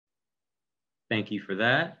Thank you for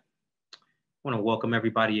that. I want to welcome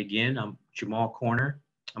everybody again. I'm Jamal Corner.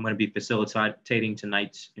 I'm going to be facilitating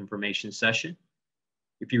tonight's information session.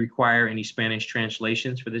 If you require any Spanish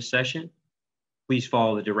translations for this session, please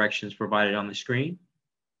follow the directions provided on the screen.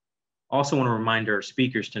 Also want to remind our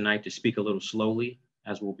speakers tonight to speak a little slowly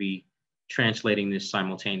as we'll be translating this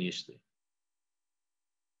simultaneously.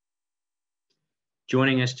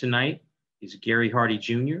 Joining us tonight is Gary Hardy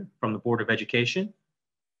Jr. from the Board of Education,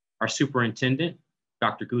 our Superintendent,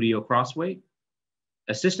 Dr. Gudio Crosswaite,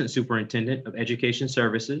 Assistant Superintendent of Education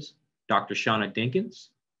Services, Dr. Shauna Dinkins,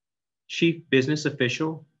 Chief Business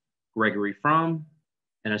Official, Gregory Fromm,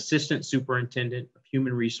 and Assistant Superintendent of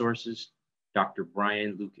Human Resources, Dr.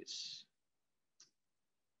 Brian Lucas.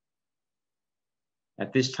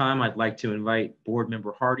 At this time, I'd like to invite Board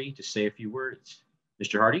Member Hardy to say a few words.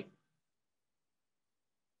 Mr. Hardy.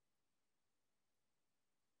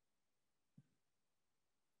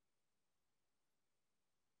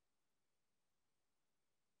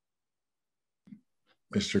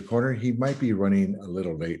 Mr. Corner, he might be running a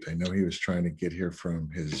little late. I know he was trying to get here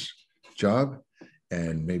from his job,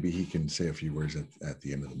 and maybe he can say a few words at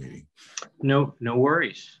the end of the meeting. No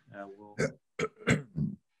worries.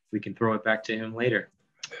 We can throw it back to him later.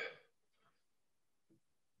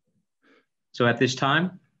 So at this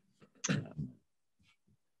time,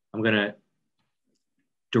 I'm going to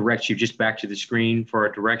direct you just back to the screen for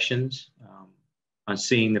our directions on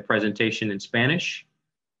seeing the presentation in Spanish.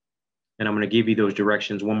 And I'm going to give you those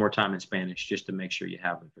directions one more time in Spanish just to make sure you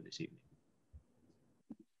have them for this evening.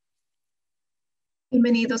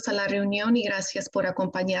 Bienvenidos a la reunión y gracias por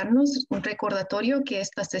acompañarnos. Un recordatorio que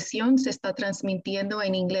esta sesión se está transmitiendo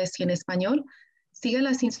en inglés y en español. Siga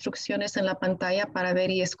las instrucciones en la pantalla para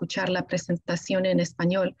ver y escuchar la presentación en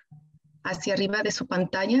español. Hacia arriba de su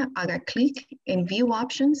pantalla, haga clic en View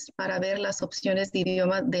Options para ver las opciones de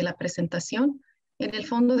idioma de la presentación. En el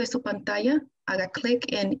fondo de su pantalla, haga clic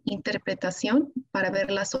en Interpretación para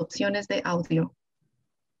ver las opciones de audio.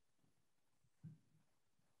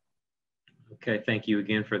 Okay, thank you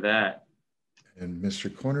again for that. And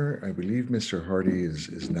Mr. Corner, I believe Mr. Hardy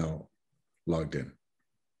is now logged in.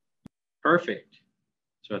 Perfect.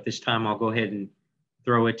 So at this time, I'll go ahead and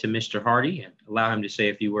throw it to Mr. Hardy and allow him to say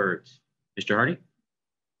a few words. Mr. Hardy?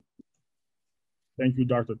 Thank you,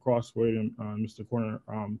 Dr. Crosswaite and Mr. Corner.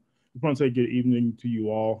 I just want to say good evening to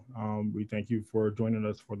you all. We thank you for joining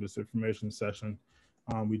us for this information session.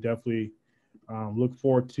 We definitely look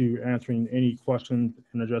forward to answering any questions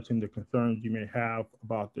and addressing the concerns you may have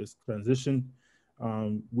about this transition.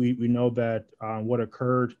 We know that what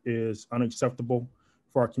occurred is unacceptable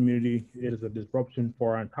for our community. It is a disruption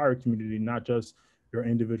for our entire community, not just your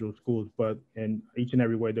individual schools, but in each and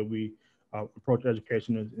every way that we approach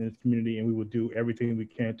education in this community. And we will do everything we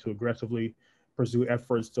can to aggressively pursue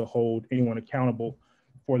efforts to hold anyone accountable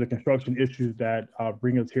for the construction issues that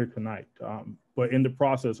bring us here tonight. But in the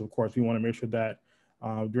process, of course, we want to make sure that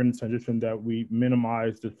during the transition that we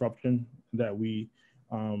minimize disruption, that we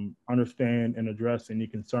understand and address any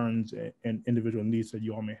concerns and individual needs that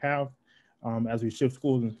you all may have. As we shift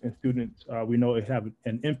schools and students, we know it have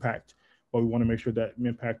an impact, but we want to make sure that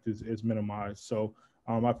impact is minimized. So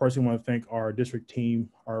I personally want to thank our district team,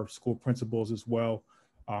 our school principals as well,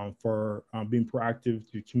 for being proactive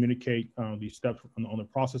to communicate these steps on the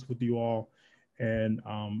process with you all, and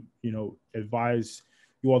advise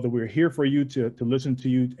you all that we're here for you to listen to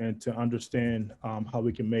you and to understand how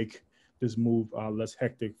we can make this move less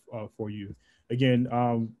hectic for you. Again,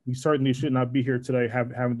 we certainly should not be here today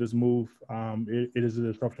having this move. It is a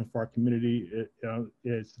disruption for our community.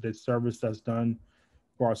 It's the service that's done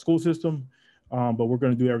for our school system. But we're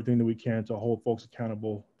going to do everything that we can to hold folks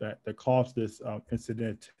accountable that caused this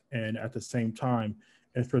incident, and at the same time,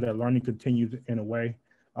 ensure that learning continues in a way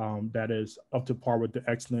that is up to par with the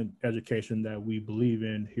excellent education that we believe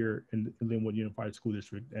in here in Lynwood Unified School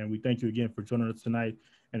District. And we thank you again for joining us tonight,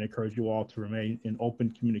 and encourage you all to remain in open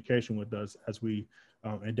communication with us as we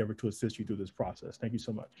endeavor to assist you through this process. Thank you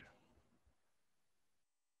so much.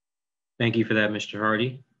 Thank you for that, Mr.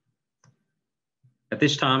 Hardy. At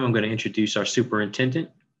this time, I'm going to introduce our superintendent,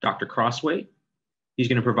 Dr. Crosswaite. He's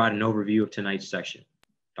going to provide an overview of tonight's session.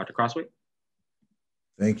 Dr. Crosswaite.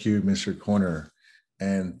 Thank you, Mr. Corner.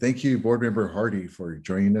 And thank you, Board Member Hardy, for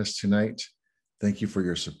joining us tonight. Thank you for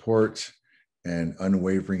your support and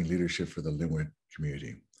unwavering leadership for the Lynwood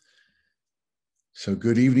community. So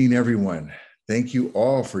good evening, everyone. Thank you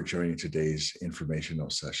all for joining today's informational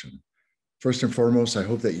session. First and foremost, I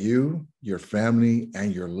hope that you, your family,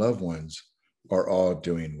 and your loved ones are all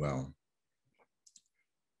doing well.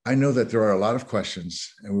 I know that there are a lot of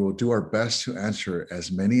questions, and we will do our best to answer as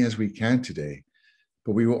many as we can today.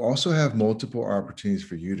 but we will also have multiple opportunities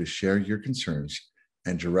for you to share your concerns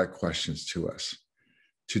and direct questions to us.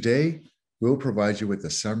 Today, we'll provide you with a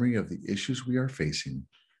summary of the issues we are facing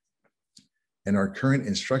and our current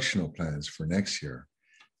instructional plans for next year.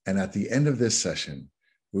 And at the end of this session,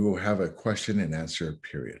 we will have a question and answer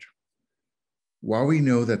period. While we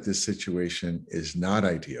know that this situation is not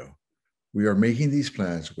ideal, we are making these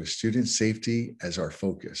plans with student safety as our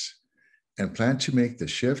focus and plan to make the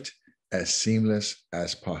shift as seamless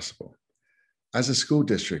as possible. As a school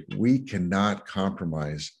district, we cannot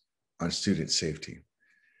compromise on student safety.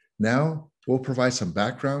 Now, we'll provide some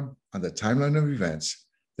background on the timeline of events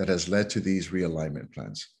that has led to these realignment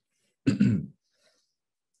plans.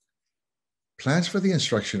 Plans for the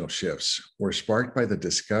instructional shifts were sparked by the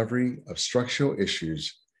discovery of structural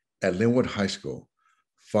issues at Lynwood High School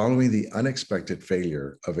following the unexpected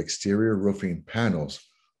failure of exterior roofing panels,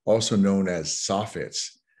 also known as soffits,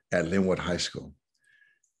 at Lynwood High School.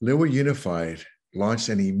 Lynwood Unified launched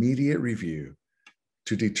an immediate review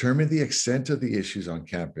to determine the extent of the issues on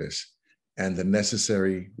campus and the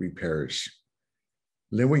necessary repairs.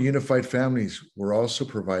 Lynwood Unified families were also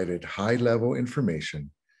provided high-level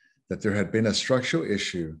information that there had been a structural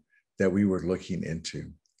issue that we were looking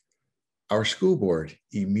into. Our school board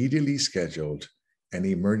immediately scheduled an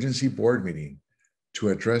emergency board meeting to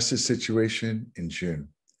address the situation in June.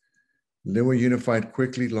 Lynwood Unified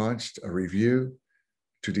quickly launched a review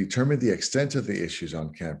to determine the extent of the issues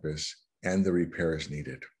on campus and the repairs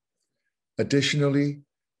needed. Additionally,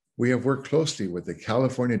 we have worked closely with the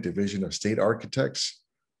California Division of State Architects,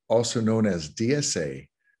 also known as DSA,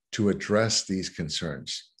 to address these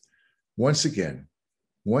concerns. Once again,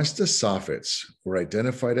 once the soffits were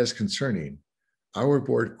identified as concerning, our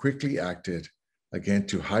board quickly acted again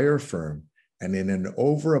to hire a firm and in an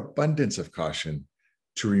overabundance of caution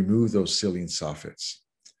to remove those ceiling soffits.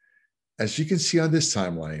 As you can see on this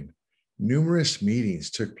timeline, numerous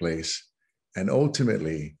meetings took place and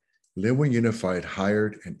ultimately Lynwood Unified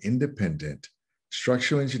hired an independent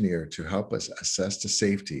structural engineer to help us assess the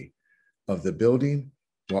safety of the building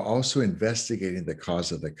while also investigating the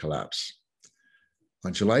cause of the collapse.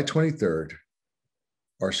 On July 23rd,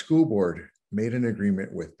 our school board made an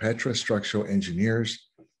agreement with Petra Structural Engineers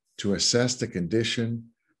to assess the condition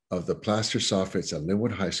of the plaster soffits at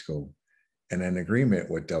Lynwood High School and an agreement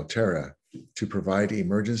with Delterra to provide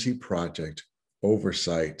emergency project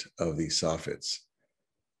oversight of these soffits.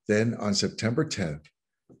 Then on September 10th,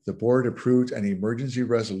 the board approved an emergency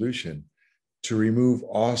resolution to remove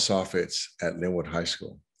all soffits at Lynwood High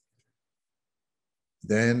School.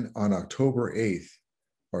 Then on October 8th,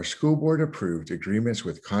 our school board approved agreements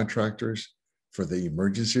with contractors for the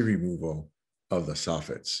emergency removal of the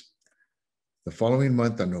soffits. The following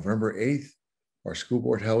month, on November 8th, our school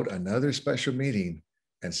board held another special meeting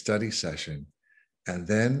and study session. And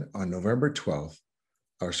then on November 12th,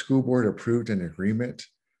 our school board approved an agreement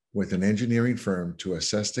with an engineering firm to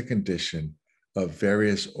assess the condition of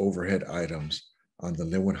various overhead items on the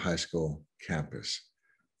Lynwood High School campus.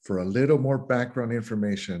 For a little more background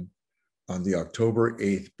information on the October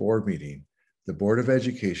 8th board meeting, the Board of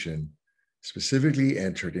Education specifically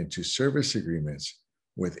entered into service agreements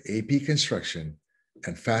with AP Construction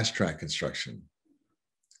and Fast Track Construction.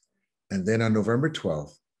 And then on November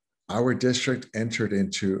 12th, our district entered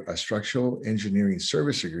into a structural engineering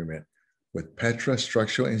service agreement with Petra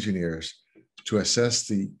Structural Engineers to assess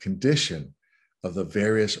the condition of the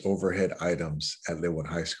various overhead items at Lynwood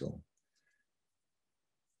High School.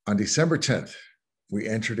 On December 10th, we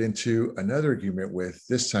entered into another agreement with,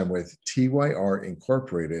 this time with TYR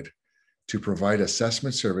Incorporated, to provide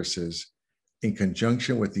assessment services in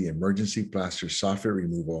conjunction with the emergency plaster soffit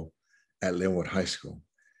removal at Lynwood High School.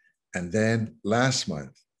 And then last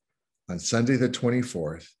month, on Sunday the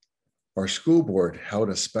 24th, our school board held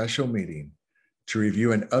a special meeting to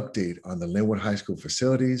review an update on the Lynwood High School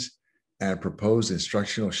facilities and proposed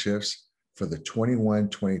instructional shifts for the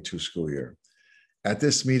 21-22 school year. At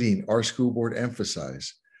this meeting, our school board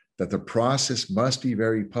emphasized that the process must be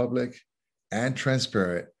very public and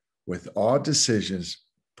transparent, with all decisions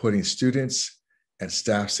putting students and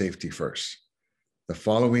staff safety first. The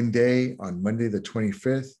following day, on Monday the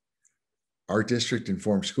 25th, our district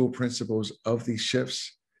informed school principals of these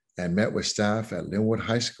shifts and met with staff at Lynwood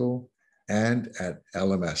High School and at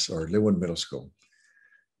LMS, or Lynwood Middle School.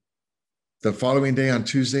 The following day, on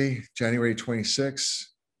Tuesday, January 26th,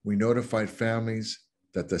 we notified families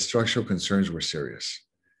that the structural concerns were serious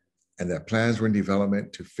and that plans were in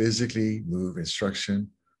development to physically move instruction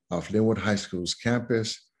off Lynwood High School's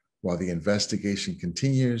campus while the investigation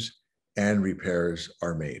continues and repairs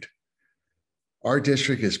are made. Our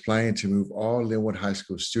district is planning to move all Lynwood High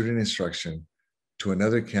School student instruction to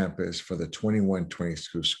another campus for the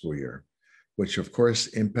 21-22 school year, which of course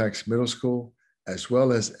impacts middle school as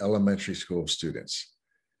well as elementary school students.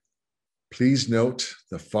 Please note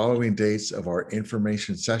the following dates of our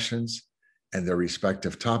information sessions and their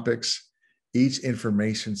respective topics. Each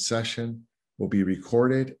information session will be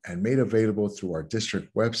recorded and made available through our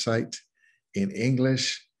district website in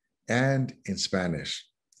English and in Spanish.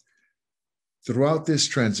 Throughout this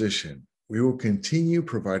transition, we will continue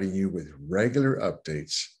providing you with regular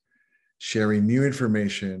updates, sharing new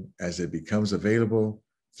information as it becomes available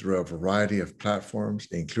through a variety of platforms,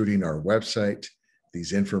 including our website,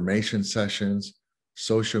 these information sessions,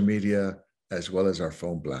 social media, as well as our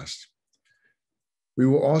phone blast. We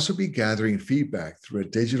will also be gathering feedback through a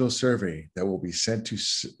digital survey that will be sent to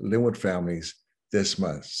Lynwood families this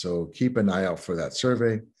month. So keep an eye out for that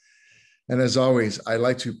survey. And as always, I'd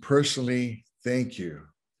like to personally thank you.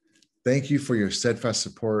 Thank you for your steadfast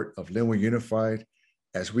support of Lynwood Unified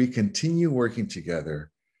as we continue working together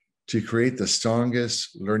to create the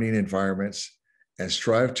strongest learning environments and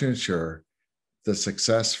strive to ensure the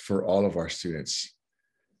success for all of our students.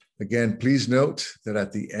 Again, please note that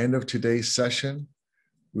at the end of today's session,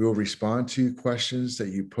 we will respond to questions that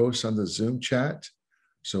you post on the Zoom chat.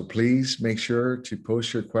 So please make sure to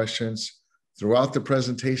post your questions throughout the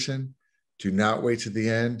presentation. Do not wait to the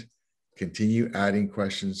end. Continue adding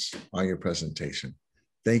questions on your presentation.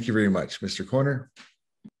 Thank you very much. Mr. Corner.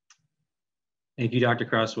 Thank you, Dr.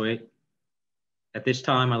 Crossway. At this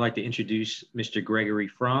time, I'd like to introduce Mr. Gregory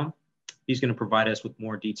Fromm. He's going to provide us with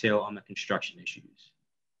more detail on the construction issues.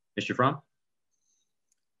 Mr. Fromm.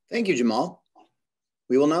 Thank you, Jamal.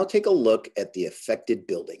 We will now take a look at the affected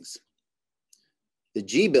buildings. The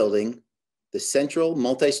G building, the central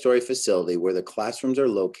multi-story facility where the classrooms are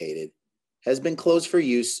located, has been closed for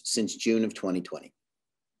use since June of 2020.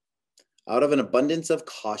 Out of an abundance of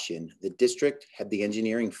caution, the district had the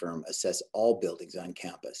engineering firm assess all buildings on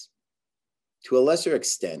campus. To a lesser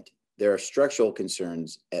extent, there are structural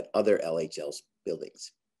concerns at other LHL's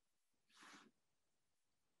buildings.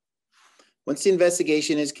 Once the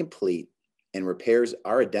investigation is complete and repairs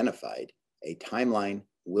are identified, a timeline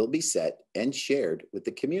will be set and shared with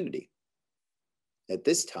the community. At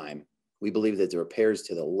this time, we believe that the repairs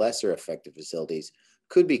to the lesser affected facilities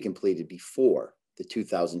could be completed before the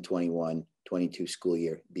 2021-22 school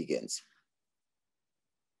year begins.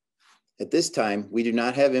 At this time, we do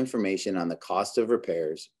not have information on the cost of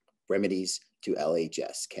repairs, remedies to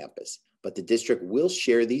LHS campus, but the district will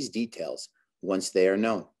share these details once they are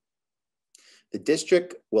known. The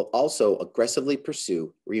district will also aggressively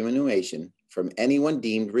pursue remuneration from anyone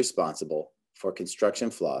deemed responsible for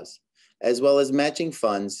construction flaws, as well as matching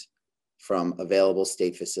funds from available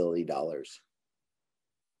state facility dollars.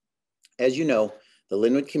 As you know, the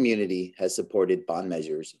Lynwood community has supported bond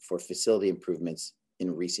measures for facility improvements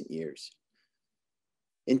in recent years.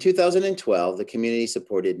 In 2012, the community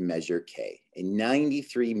supported Measure K, a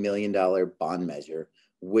 $93 million bond measure,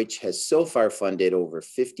 which has so far funded over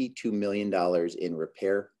 $52 million in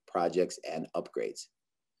repair projects and upgrades.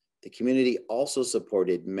 The community also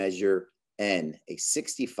supported Measure N, a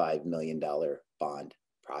 $65 million bond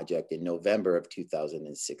project in November of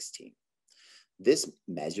 2016. This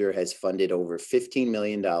measure has funded over $15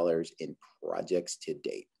 million in projects to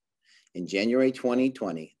date. In January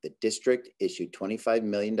 2020, the district issued $25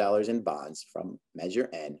 million in bonds from Measure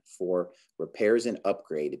N for repairs and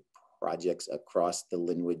upgrade projects across the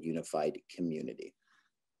Lynwood Unified community.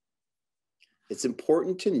 It's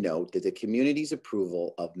important to note that the community's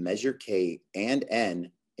approval of Measure K and N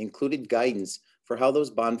included guidance for how those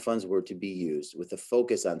bond funds were to be used, with a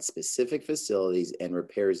focus on specific facilities and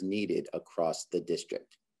repairs needed across the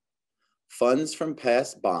district. Funds from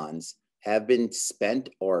past bonds have been spent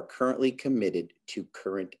or are currently committed to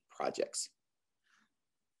current projects.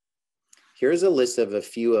 Here's a list of a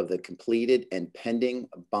few of the completed and pending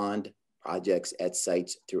bond projects at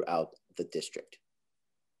sites throughout the district.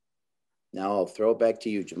 Now I'll throw it back to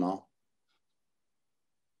you, Jamal.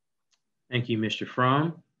 Thank you, Mr.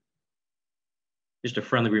 Fromm. Just a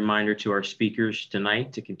friendly reminder to our speakers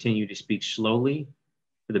tonight to continue to speak slowly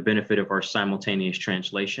for the benefit of our simultaneous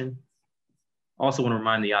translation. Also want to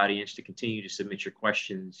remind the audience to continue to submit your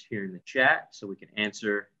questions here in the chat so we can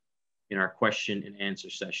answer in our question and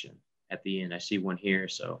answer session at the end. I see one here,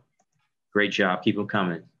 so great job, keep them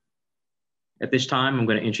coming. At this time, I'm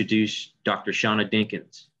going to introduce Dr. Shauna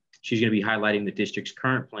Dinkins. She's going to be highlighting the district's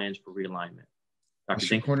current plans for realignment. Dr.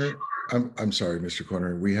 Mr. Dinkins. Corner, I'm sorry, Mr.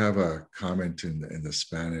 Corner. We have a comment in the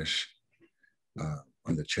Spanish,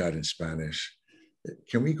 on the chat in Spanish.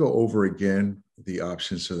 Can we go over again the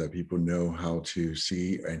options so that people know how to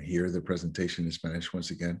see and hear the presentation in Spanish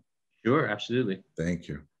once again? Sure, absolutely. Thank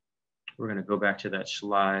you. We're going to go back to that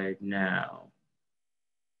slide now.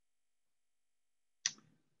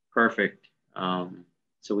 Perfect.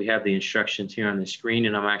 So we have the instructions here on the screen,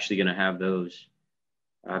 and I'm actually going to have those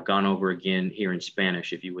gone over again here in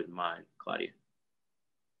Spanish, if you wouldn't mind, Claudia.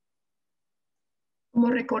 Como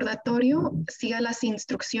recordatorio, siga las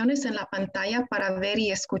instrucciones en la pantalla para ver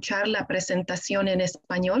y escuchar la presentación en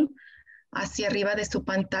español. Hacia arriba de su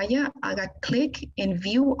pantalla, haga clic en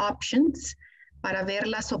View Options para ver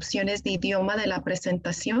las opciones de idioma de la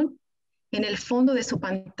presentación. En el fondo de su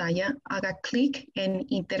pantalla, haga clic en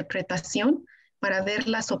Interpretación para ver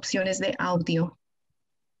las opciones de audio.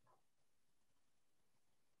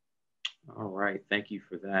 All right, thank you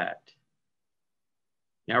for that.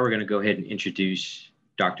 Now we're going to go ahead and introduce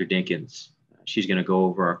Dr. Dinkins. She's going to go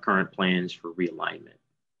over our current plans for realignment.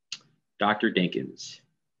 Dr. Dinkins.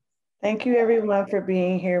 Thank you everyone for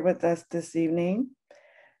being here with us this evening.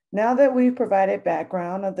 Now that we've provided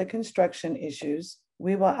background of the construction issues,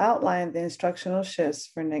 we will outline the instructional shifts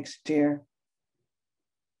for next year.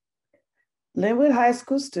 Lynwood High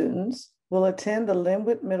School students will attend the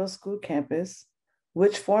Lynwood Middle School campus,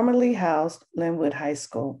 which formerly housed Lynwood High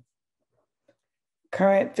School.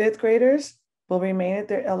 Current fifth graders will remain at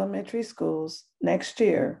their elementary schools next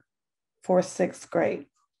year for sixth grade.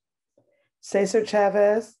 Cesar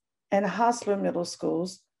Chavez and Hosler middle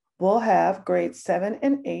schools will have grades 7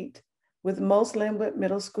 and 8, with most Lynwood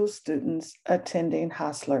Middle School students attending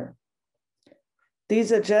Hosler.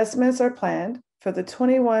 These adjustments are planned for the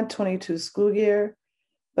 21-22 school year,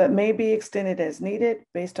 but may be extended as needed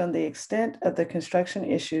based on the extent of the construction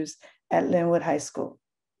issues at Lynwood High School.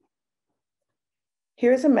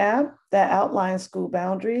 Here's a map that outlines school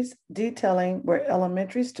boundaries, detailing where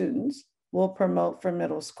elementary students will promote for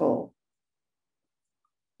middle school.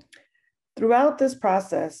 Throughout this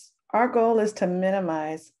process, our goal is to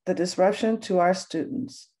minimize the disruption to our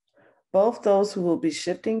students, both those who will be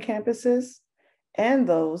shifting campuses and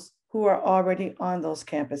those who are already on those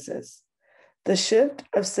campuses. The shift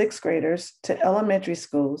of sixth graders to elementary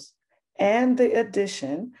schools and the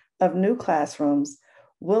addition of new classrooms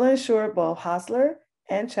will ensure both Hosler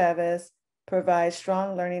and Chavez provide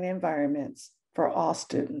strong learning environments for all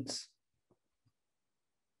students.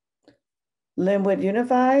 Lynwood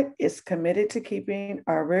Unified is committed to keeping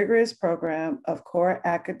our rigorous program of core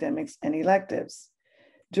academics and electives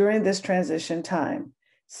during this transition time,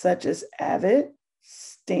 such as AVID,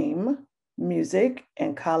 STEAM, music,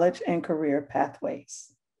 and college and career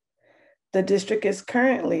pathways. The district is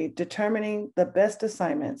currently determining the best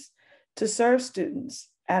assignments to serve students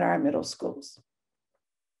at our middle schools.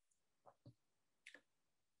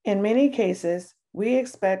 In many cases, we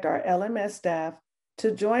expect our LMS staff to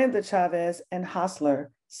join the Chavez and Hosler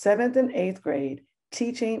 7th and 8th grade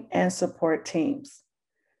teaching and support teams.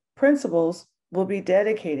 Principals will be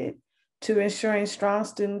dedicated to ensuring strong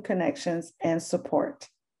student connections and support.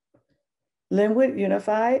 Lynwood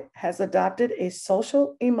Unified has adopted a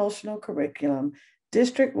social emotional curriculum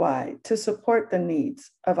district-wide to support the needs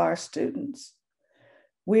of our students.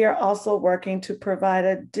 We are also working to provide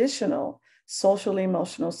additional social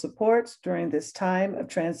emotional supports during this time of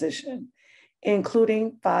transition,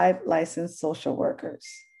 including 5 licensed social workers.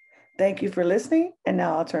 Thank you for listening, and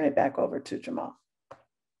now I'll turn it back over to Jamal.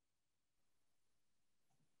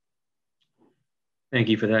 Thank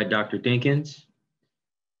you for that, Dr. Dinkins.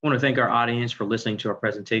 I want to thank our audience for listening to our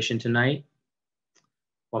presentation tonight.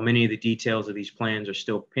 While many of the details of these plans are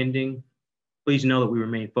still pending, please know that we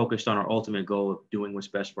remain focused on our ultimate goal of doing what's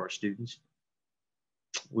best for our students.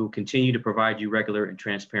 We will continue to provide you regular and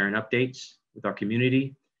transparent updates with our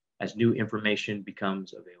community as new information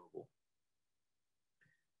becomes available.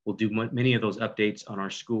 We'll do many of those updates on our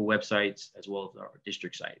school websites as well as our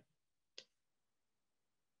district site.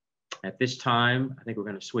 At this time, I think we're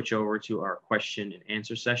going to switch over to our question and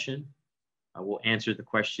answer session. We'll answer the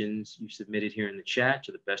questions you submitted here in the chat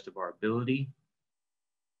to the best of our ability.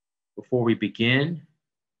 Before we begin,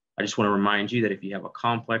 I just want to remind you that if you have a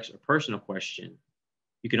complex or personal question,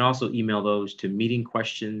 you can also email those to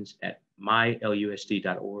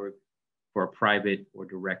meetingquestions@mylusd.org for a private or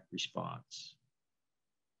direct response.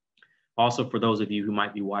 Also, for those of you who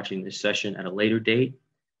might be watching this session at a later date,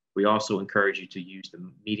 we also encourage you to use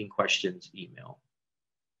the meeting questions email.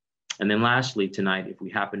 And then lastly, tonight, if we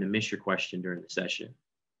happen to miss your question during the session,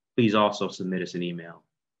 please also submit us an email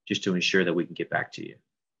just to ensure that we can get back to you.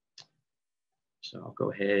 So I'll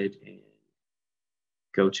go ahead and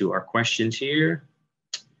go to our questions here.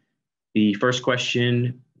 The first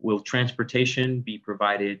question, will transportation be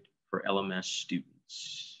provided for LMS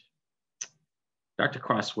students? Dr.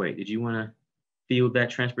 Crossway, did you want to field that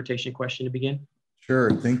transportation question to begin?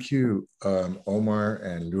 Sure. Thank you, Omar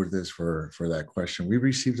and Lourdes, for that question. We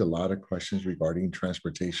received a lot of questions regarding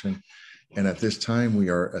transportation. And at this time, we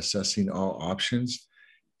are assessing all options,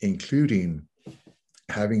 including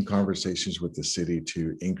having conversations with the city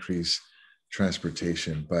to increase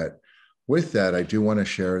transportation. But with that, I do want to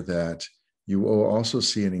share that you will also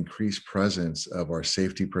see an increased presence of our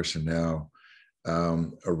safety personnel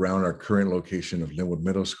around our current location of Lynwood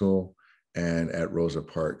Middle School and at Rosa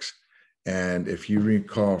Parks. And if you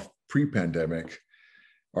recall pre-pandemic,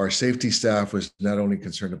 our safety staff was not only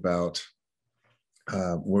concerned about,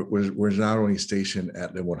 was not only stationed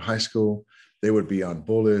at Lynwood High School, they would be on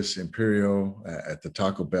Bullis, Imperial, at the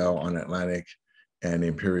Taco Bell on Atlantic, and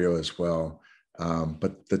Imperial as well.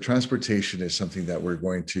 But the transportation is something that we're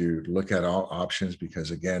going to look at all options,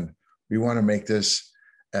 because again, we want to make this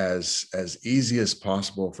as easy as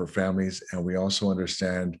possible for families. And we also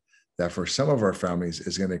understand that for some of our families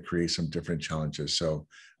is going to create some different challenges. So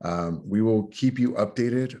we will keep you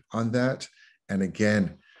updated on that. And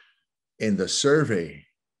again, in the survey,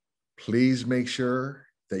 please make sure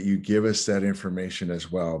that you give us that information as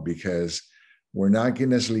well, because we're not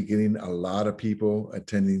necessarily getting a lot of people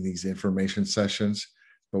attending these information sessions,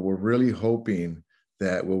 but we're really hoping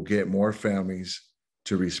that we'll get more families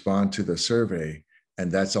to respond to the survey. And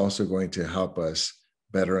that's also going to help us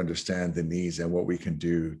better understand the needs and what we can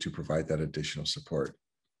do to provide that additional support.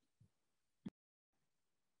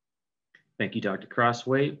 Thank you, Dr.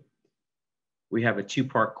 Crossway. We have a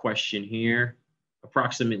two-part question here.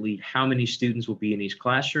 Approximately how many students will be in each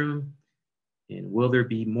classroom? And will there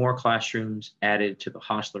be more classrooms added to the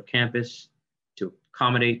Hosler campus to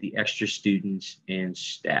accommodate the extra students and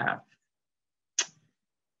staff?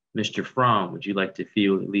 Mr. Fromm, would you like to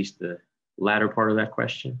field at least the latter part of that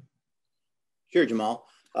question? Sure, Jamal.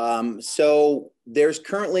 So there's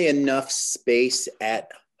currently enough space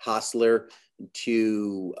at Hosler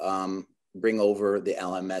to bring over the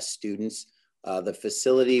LMS students. The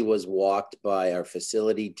facility was walked by our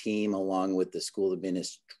facility team along with the school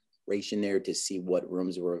administration there to see what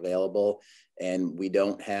rooms were available. And we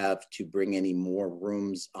don't have to bring any more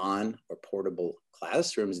rooms on or portable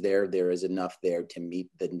classrooms there. There is enough there to meet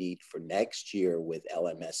the need for next year with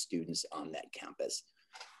LMS students on that campus.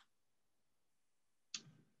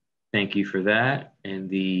 Thank you for that. And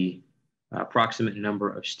the approximate number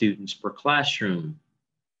of students per classroom.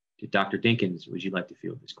 Dr. Dinkins, would you like to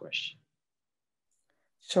field this question?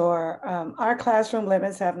 Sure. Our classroom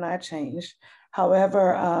limits have not changed.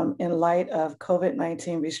 However, in light of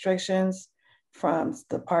COVID-19 restrictions from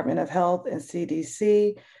the Department of Health and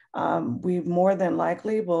CDC, we more than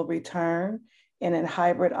likely will return in a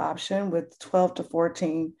hybrid option with 12 to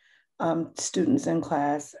 14 students in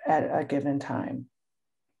class at a given time.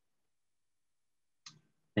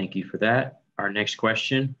 Thank you for that. Our next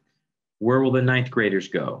question, where will the ninth graders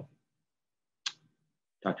go?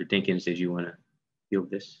 Dr. Dinkins, did you want to field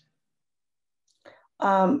this?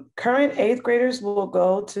 Current eighth graders will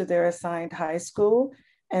go to their assigned high school.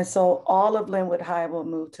 And so all of Lynwood High will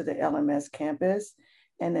move to the LMS campus.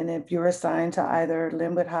 And then if you're assigned to either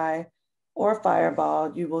Lynwood High or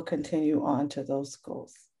Fireball, you will continue on to those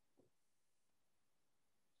schools.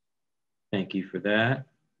 Thank you for that.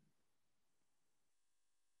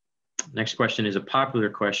 Next question is a popular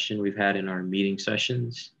question we've had in our meeting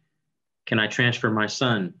sessions. Can I transfer my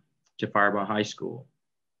son to Fireball High School?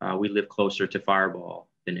 We live closer to Fireball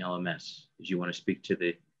than LMS. Did you want to speak to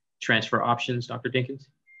the transfer options, Dr. Dinkins?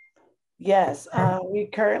 Yes, we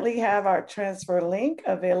currently have our transfer link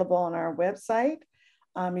available on our website.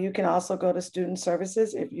 You can also go to Student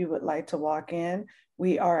Services if you would like to walk in.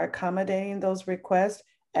 We are accommodating those requests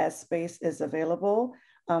as space is available.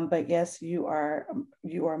 But yes, you are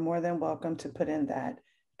more than welcome to put in that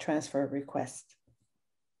transfer request.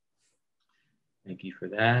 Thank you for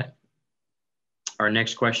that. Our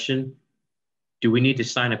next question, do we need to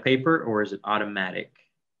sign a paper or is it automatic?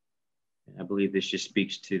 And I believe this just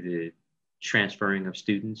speaks to the transferring of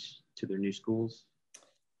students to their new schools.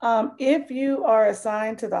 If you are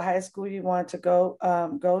assigned to the high school you want to go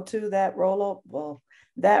to, that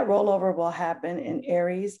rollover will happen in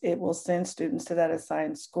Aries. It will send students to that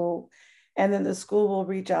assigned school. And then the school will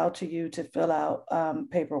reach out to you to fill out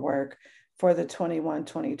paperwork for the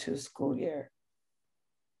 21-22 school year.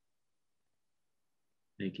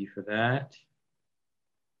 Thank you for that.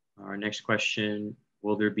 Our next question,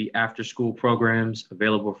 will there be after-school programs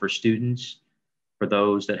available for students for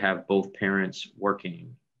those that have both parents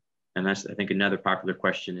working? And that's, I think, another popular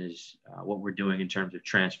question is what we're doing in terms of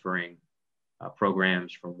transferring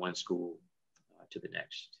programs from one school to the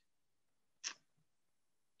next.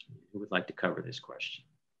 Who would like to cover this question?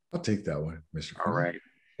 I'll take that one, Mr. All right.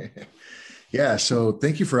 Yeah, so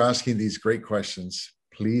thank you for asking these great questions.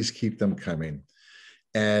 Please keep them coming.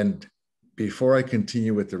 And before I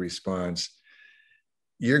continue with the response,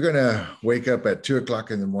 you're going to wake up at 2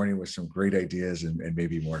 o'clock in the morning with some great ideas and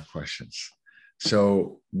maybe more questions.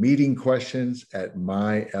 So meeting questions at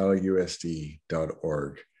mylusd.org.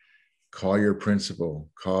 Call your principal,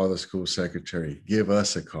 call the school secretary, give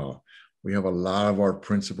us a call. We have a lot of our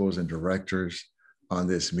principals and directors on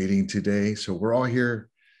this meeting today. So we're all here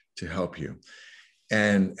to help you.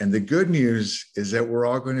 And the good news is that we're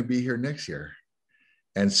all going to be here next year.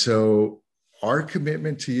 And so our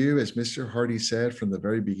commitment to you, as Mr. Hardy said from the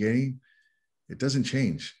very beginning, it doesn't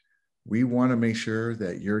change. We want to make sure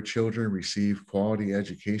that your children receive quality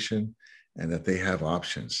education and that they have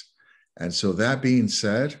options. And so that being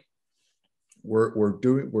said,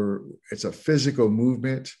 it's a physical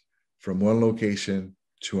movement from one location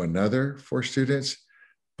to another for students,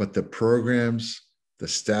 but the programs, the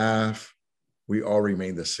staff, we all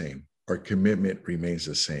remain the same. Our commitment remains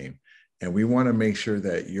the same. And we want to make sure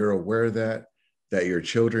that you're aware of that your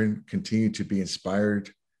children continue to be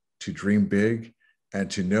inspired to dream big and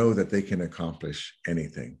to know that they can accomplish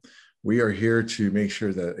anything. We are here to make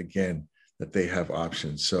sure that, again, that they have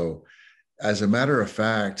options. So as a matter of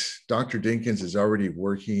fact, Dr. Dinkins is already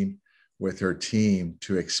working with her team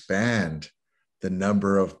to expand the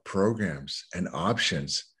number of programs and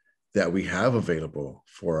options that we have available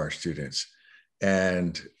for our students.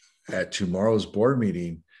 And at tomorrow's board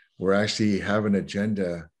meeting, we're actually have an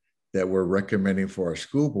agenda that we're recommending for our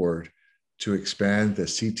school board to expand the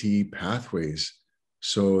CTE pathways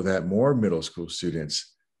so that more middle school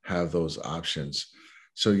students have those options.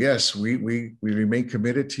 So yes, we remain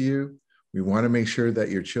committed to you. We want to make sure that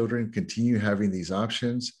your children continue having these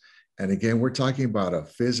options. And again, we're talking about a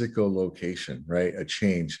physical location, right? A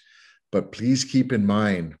change. But please keep in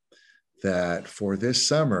mind that for this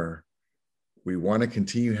summer, we want to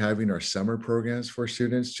continue having our summer programs for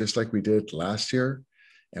students, just like we did last year.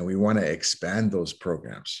 And we want to expand those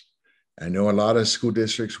programs. I know a lot of school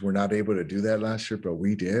districts were not able to do that last year, but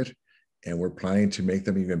we did. And we're planning to make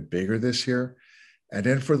them even bigger this year. And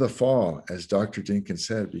then for the fall, as Dr. Dinkins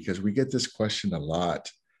said, because we get this question a lot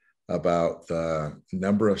about the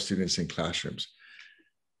number of students in classrooms,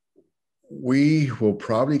 we will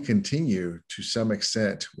probably continue to some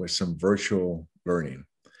extent with some virtual learning.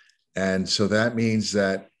 And so that means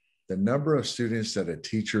that the number of students that a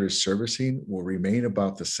teacher is servicing will remain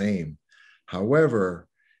about the same. However,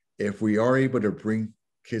 if we are able to bring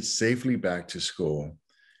kids safely back to school,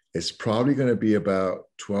 it's probably going to be about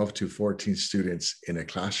 12 to 14 students in a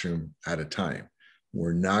classroom at a time.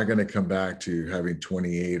 We're not going to come back to having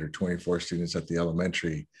 28 or 24 students at the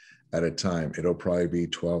elementary at a time. It'll probably be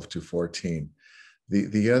 12 to 14.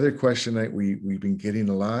 The other question that we've been getting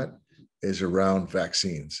a lot is around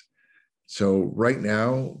vaccines. So right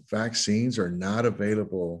now, vaccines are not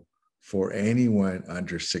available for anyone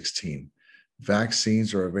under 16.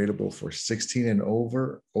 Vaccines are available for 16 and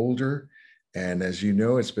older. And as you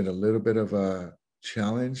know, it's been a little bit of a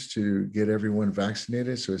challenge to get everyone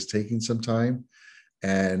vaccinated. So it's taking some time.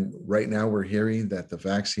 And right now we're hearing that the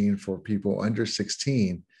vaccine for people under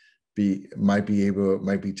 16 might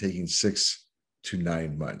be taking 6 to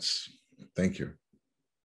 9 months. Thank you.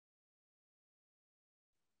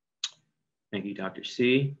 Thank you, Dr.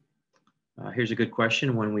 C. Here's a good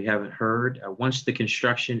question, one we haven't heard. Once the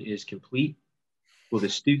construction is complete, will the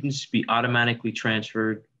students be automatically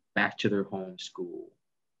transferred back to their home school?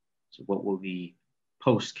 So what will the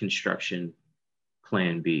post-construction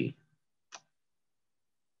plan be?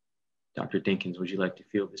 Dr. Dinkins, would you like to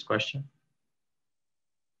field this question?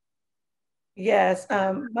 Yes,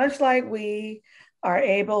 much like we are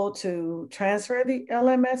able to transfer the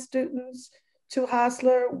LMS students to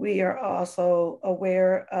Hosler, we are also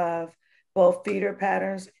aware of both feeder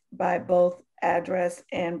patterns by both address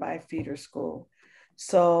and by feeder school.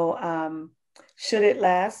 So should it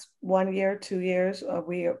last 1 year, 2 years,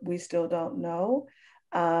 we still don't know.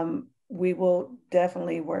 We will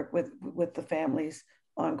definitely work with the families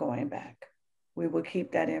on going back. We will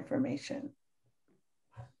keep that information.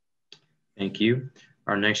 Thank you.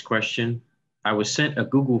 Our next question. I was sent a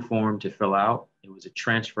Google form to fill out. It was a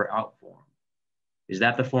transfer out form. Is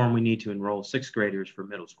that the form we need to enroll 6th graders for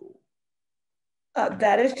middle school?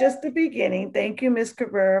 That is just the beginning. Thank you, Ms.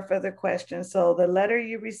 Cabrera, for the question. So the letter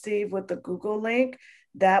you received with the Google link,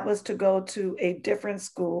 that was to go to a different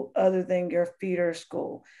school other than your feeder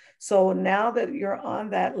school. So now that you're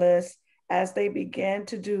on that list, as they begin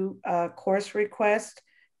to do a course request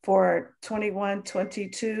for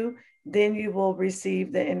 21-22, then you will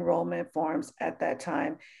receive the enrollment forms at that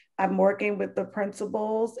time. I'm working with the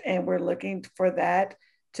principals and we're looking for that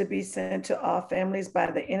to be sent to all families by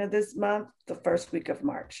the end of this month, the first week of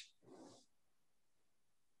March.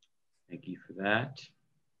 Thank you for that.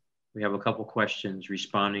 We have a couple questions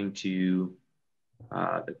responding to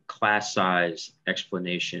the class size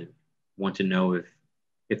explanation. Want to know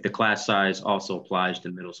if the class size also applies to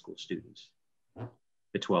middle school students,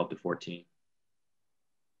 the 12 to 14.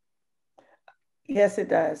 Yes, it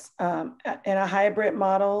does. In a hybrid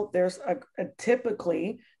model, there's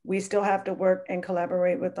typically, we still have to work and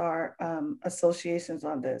collaborate with our associations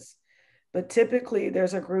on this. But typically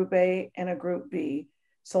there's a group A and a group B.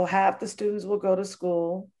 So half the students will go to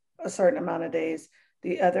school a certain amount of days,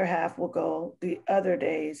 the other half will go the other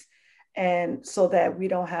days, and so that we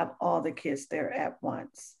don't have all the kids there at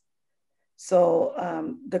once. So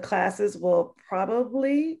the classes will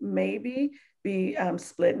probably maybe be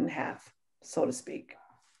split in half, so to speak.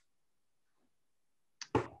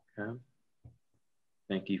 Okay.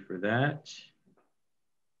 Thank you for that.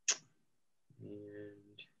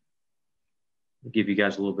 And I'll give you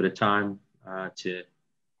guys a little bit of time to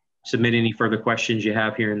submit any further questions you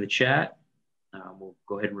have here in the chat. We'll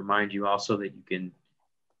go ahead and remind you also that you can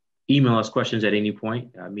email us questions at any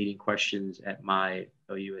point,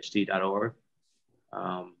 meetingquestions@mylusd.org.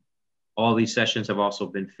 All these sessions have also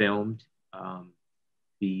been filmed.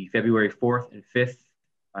 The February 4th and 5th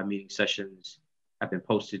meeting sessions have been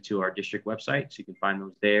posted to our district website, so you can find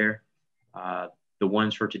those there. The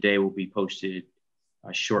ones for today will be posted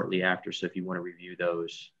shortly after, so if you want to review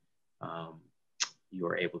those, you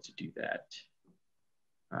are able to do that.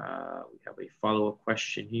 We have a follow-up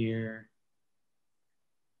question here.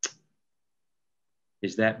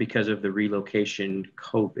 Is that because of the relocation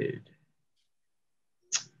COVID?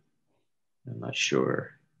 I'm not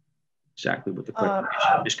sure exactly what the question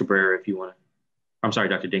is. Ms. Cabrera, if you want to, I'm sorry,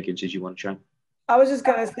 Dr. Dinkins, did you want to chime? I was just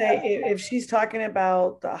going to say, if she's talking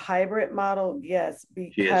about the hybrid model, yes,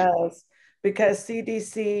 because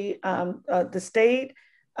CDC, the state,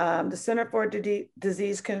 the Center for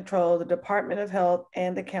Disease Control, the Department of Health,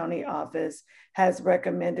 and the county office has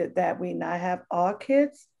recommended that we not have all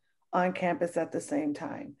kids on campus at the same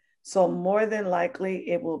time. So more than likely,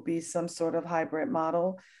 it will be some sort of hybrid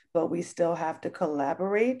model, but we still have to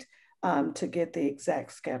collaborate to get the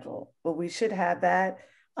exact schedule. But we should have that,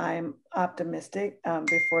 I'm optimistic,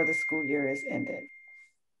 before the school year is ended.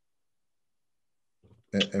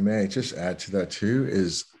 And may I just add to that too,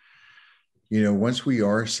 is, you know, once we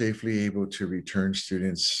are safely able to return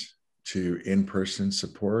students to in-person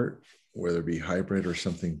support, whether it be hybrid or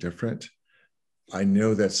something different, I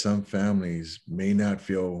know that some families may not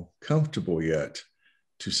feel comfortable yet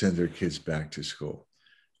to send their kids back to school.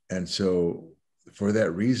 And so for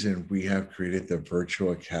that reason, we have created the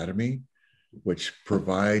Virtual Academy, which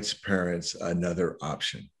provides parents another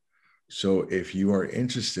option. So if you are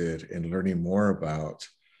interested in learning more about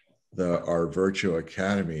our Virtual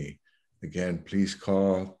Academy, again, please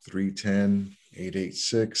call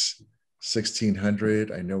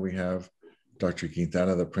 310-886-1600. I know we have Dr.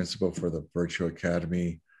 Quintana, the principal for the Virtual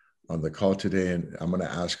Academy, on the call today, and I'm going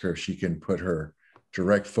to ask her if she can put her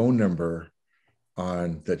direct phone number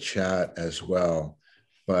on the chat as well.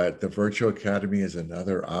 But the Virtual Academy is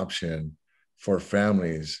another option for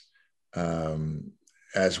families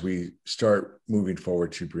as we start moving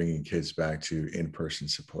forward to bringing kids back to in-person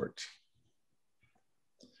support.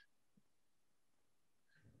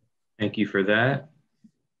 Thank you for that.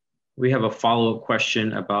 We have a follow-up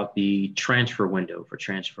question about the transfer window for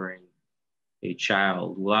transferring a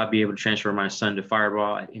child. Will I be able to transfer my son to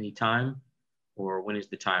Fireball at any time, or when is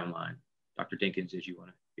the timeline? Dr. Dinkins, did you want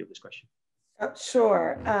to field this question?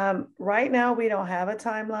 Sure. Right now, we don't have a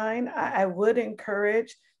timeline. I would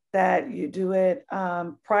encourage that you do it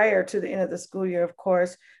prior to the end of the school year, of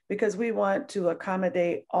course, because we want to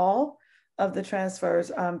accommodate all of the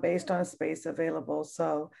transfers based on space available.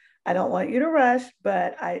 So I don't want you to rush,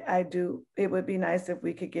 but I do. It would be nice if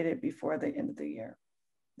we could get it before the end of the year,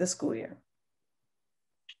 the school year.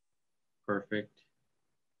 Perfect.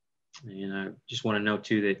 And I just want to note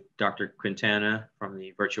too that Dr. Quintana from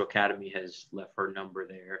the Virtual Academy has left her number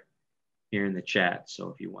there here in the chat. So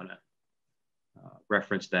if you want to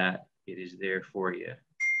reference that, it is there for you.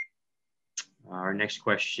 Our next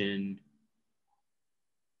question: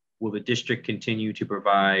 will the district continue to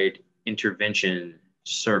provide intervention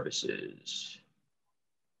services?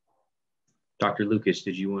 Dr. Lucas,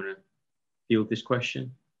 did you want to field this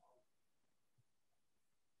question?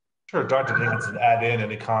 Sure, Dr. Dinkins can add in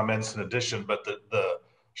any comments in addition, but the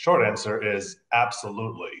short answer is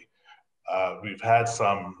absolutely. We've had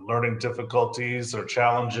some learning difficulties or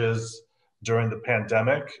challenges during the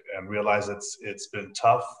pandemic and realize it's been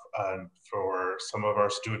tough for some of our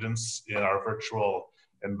students in our virtual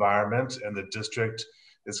environment, and the district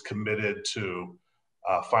is committed to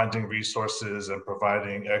finding resources and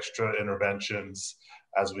providing extra interventions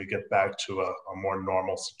as we get back to a more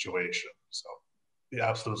normal situation. So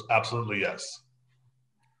yeah, absolutely yes.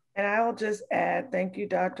 And I will just add, thank you,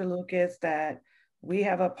 Dr. Lucas, that we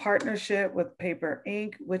have a partnership with Paper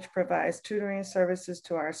Inc., which provides tutoring services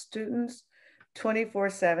to our students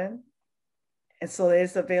 24/7. And so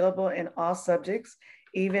it's available in all subjects,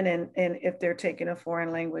 even in if they're taking a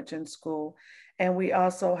foreign language in school. And we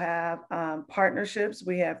also have partnerships.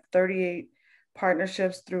 We have 38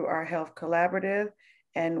 partnerships through our health collaborative.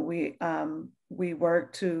 And we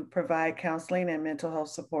work to provide counseling and mental health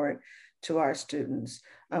support to our students.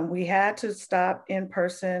 We had to stop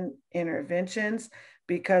in-person interventions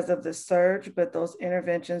because of the surge, but those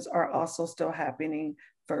interventions are also still happening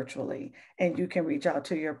virtually. And you can reach out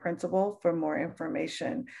to your principal for more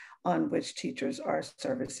information on which teachers are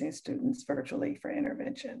servicing students virtually for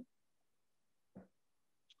intervention.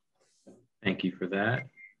 Thank you for that.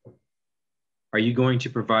 Are you going to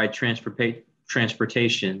provide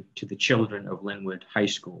transportation to the children of Lynwood High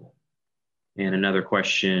School? And another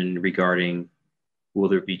question regarding, will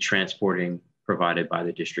there be transporting provided by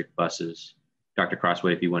the district buses? Dr.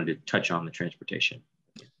 Crossway, if you wanted to touch on the transportation.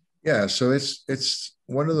 Yeah, so it's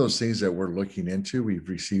one of those things that we're looking into. We've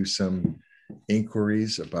received some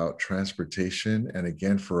inquiries about transportation. And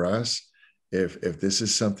again, for us, if this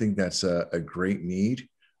is something that's a great need,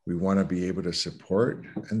 we want to be able to support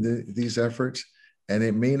these efforts. And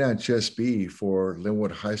it may not just be for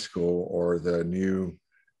Lynwood High School or the new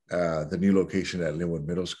location at Lynwood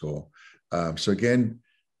Middle School. So again,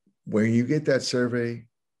 when you get that survey,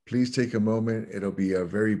 please take a moment. It'll be a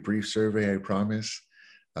very brief survey, I promise.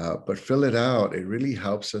 But fill it out. It really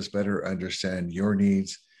helps us better understand your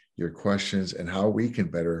needs, your questions, and how we can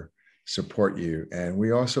better support you. And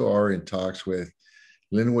we also are in talks with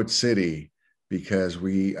Lynwood City because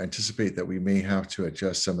we anticipate that we may have to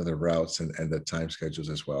adjust some of the routes and the time schedules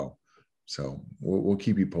as well. So we'll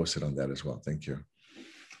keep you posted on that as well. Thank you.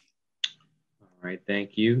 All right,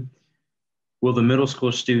 thank you. Will the middle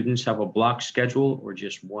school students have a block schedule or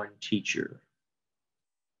just one teacher?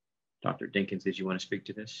 Dr. Dinkins, did you want to speak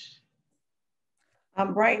to this?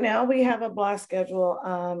 Right now, we have a block schedule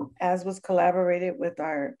as was collaborated with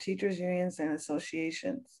our teachers unions and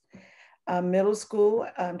associations. Middle school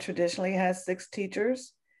traditionally has 6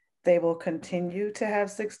 teachers. They will continue to have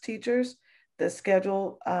 6 teachers. The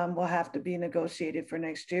schedule will have to be negotiated for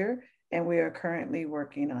next year, and we are currently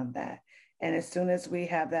working on that. And as soon as we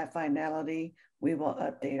have that finality, we will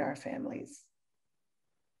update our families.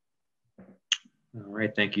 All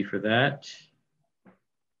right, thank you for that.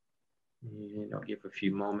 And I'll give a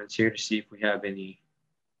few moments here to see if we have any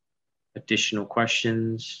additional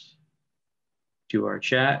questions to our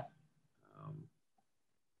chat.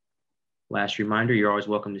 Last reminder, you're always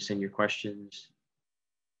welcome to send your questions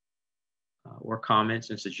or comments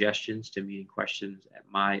and suggestions to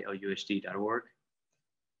meetingquestions@mylusd.org.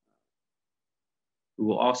 We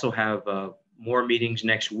will also have more meetings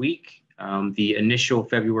next week. The initial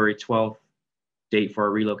February 12th date for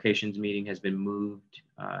our relocations meeting has been moved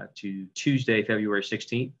to Tuesday, February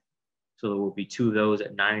 16th. So there will be 2 of those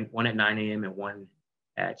at 1 at 9 a.m. and 1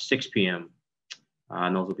 at 6 p.m.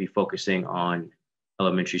 And those will be focusing on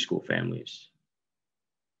elementary school families.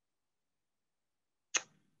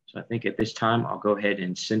 So I think at this time, I'll go ahead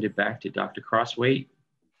and send it back to Dr. Crossway.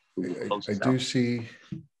 I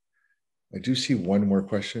do see one more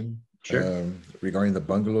question. Sure. Regarding the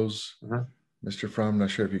bungalows. Mr. Fromm, I'm not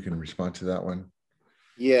sure if you can respond to that one.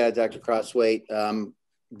 Yeah, Dr. Crossway,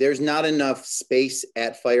 there's not enough space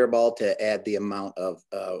at Fireball to add the amount of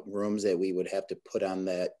rooms that we would have to put on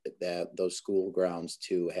those school grounds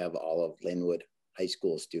to have all of Lynwood High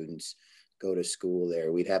School students go to school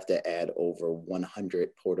there. We'd have to add over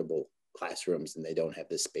 100 portable classrooms, and they don't have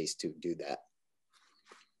the space to do that.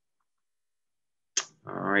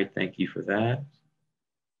 All right, thank you for that.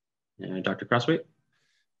 And Dr. Crossway?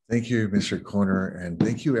 Thank you, Mr. Corner, and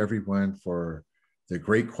thank you everyone for the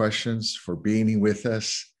great questions, for being with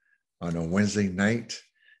us on a Wednesday night.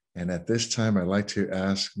 And at this time, I'd like to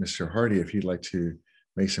ask Mr. Hardy if you'd like to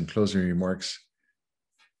make some closing remarks.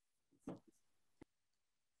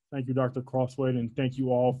 Thank you, Dr. Crossway, and thank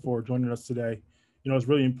you all for joining us today. You know, it's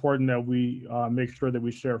really important that we make sure that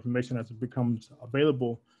we share information as it becomes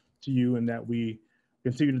available to you and that we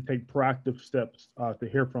continue to take proactive steps to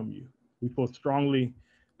hear from you. We feel strongly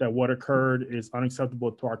that what occurred is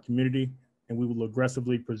unacceptable to our community, and we will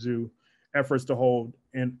aggressively pursue efforts to hold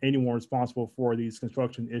anyone responsible for these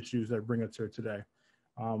construction issues that bring us here today.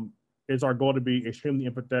 It's our goal to be extremely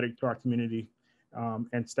empathetic to our community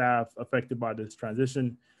and staff affected by this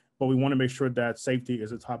transition, but we want to make sure that safety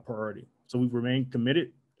is a top priority. So we remain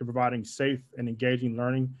committed to providing safe and engaging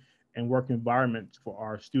learning and work environments for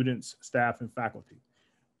our students, staff, and faculty.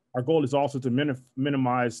 Our goal is also to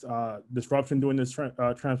minimize disruption during this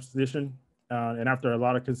transition. And after a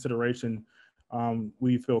lot of consideration,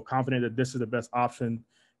 we feel confident that this is the best option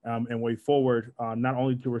and way forward, not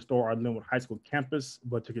only to restore our Lynwood High School campus,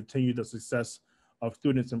 but to continue the success of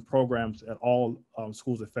students and programs at all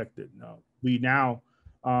schools affected. We now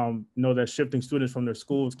know that shifting students from their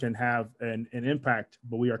schools can have an impact,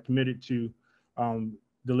 but we are committed to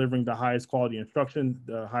delivering the highest quality instruction,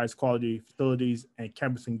 the highest quality facilities, and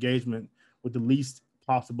campus engagement with the least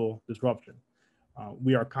possible disruption.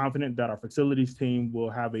 We are confident that our facilities team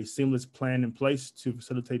will have a seamless plan in place to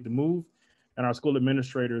facilitate the move, and our school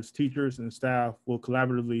administrators, teachers, and staff will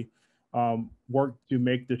collaboratively work to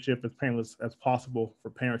make the shift as painless as possible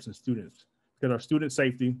for parents and students, because our student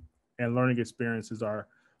safety and learning experience is our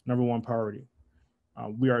 #1 priority.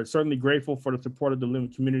 We are certainly grateful for the support of the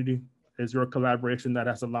Lynwood community. It's your collaboration that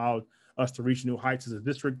has allowed us to reach new heights as a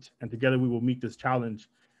district, and together we will meet this challenge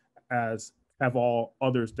as have all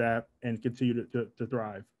others that and continue to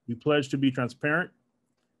thrive. We pledge to be transparent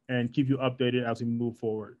and keep you updated as we move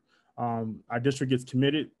forward. Our district is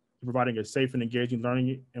committed to providing a safe and engaging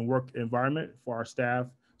learning and work environment for our staff,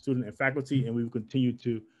 students, and faculty, and we will continue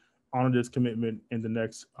to honor this commitment in the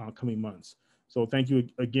next coming months. So thank you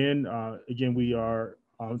again. Again, we are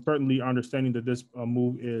certainly understanding that this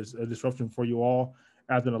move is a disruption for you all.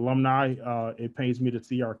 As an alumni, it pains me to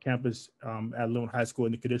see our campus at Lynwood High School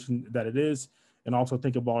in the condition that it is, and also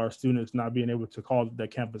think about our students not being able to call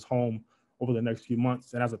that campus home over the next few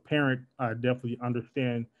months. And as a parent, I definitely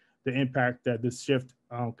understand the impact that this shift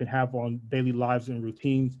can have on daily lives and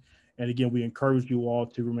routines. And again, we encourage you all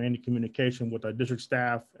to remain in communication with our district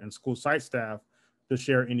staff and school site staff to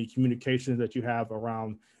share any communications that you have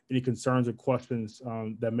around any concerns or questions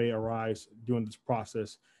that may arise during this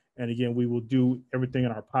process. And again, we will do everything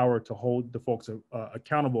in our power to hold the folks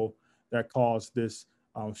accountable that caused this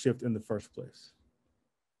shift in the first place.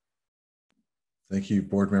 Thank you,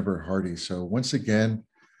 Board Member Hardy. So once again,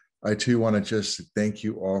 I too want to just thank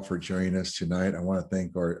you all for joining us tonight. I want to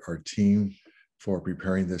thank our team for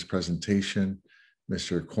preparing this presentation,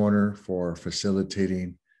 Mr. Corner for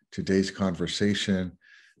facilitating today's conversation.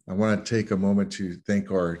 I want to take a moment to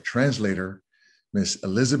thank our translator, Miss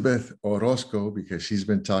Elizabeth Orozco, because she's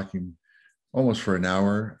been talking almost for an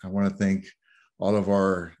hour. I want to thank all of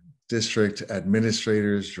our district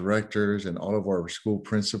administrators, directors, and all of our school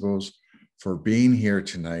principals for being here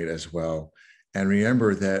tonight as well. And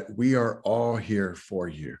remember that we are all here for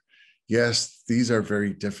you. Yes, these are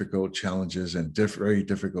very difficult challenges and very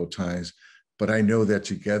difficult times, but I know that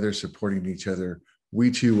together, supporting each other, we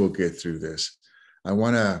too will get through this. I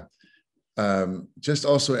want to just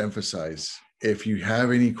also emphasize, if you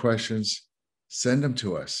have any questions, send them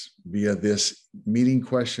to us via this meeting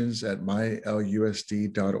questions at mylusd.org,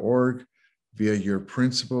 via your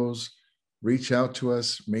principals. Reach out to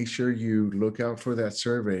us. Make sure you look out for that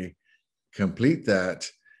survey, complete that,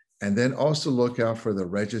 and then also look out for the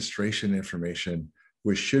registration information,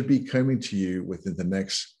 which should be coming to you within the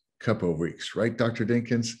next couple of weeks, right, Dr.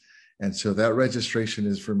 Dinkins? And so that registration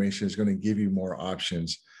information is going to give you more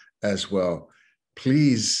options as well.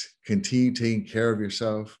 Please continue taking care of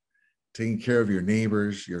yourself, taking care of your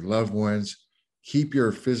neighbors, your loved ones. Keep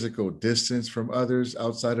your physical distance from others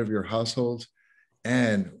outside of your household,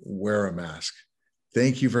 and wear a mask.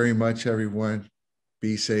 Thank you very much, everyone.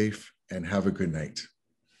 Be safe and have a good night.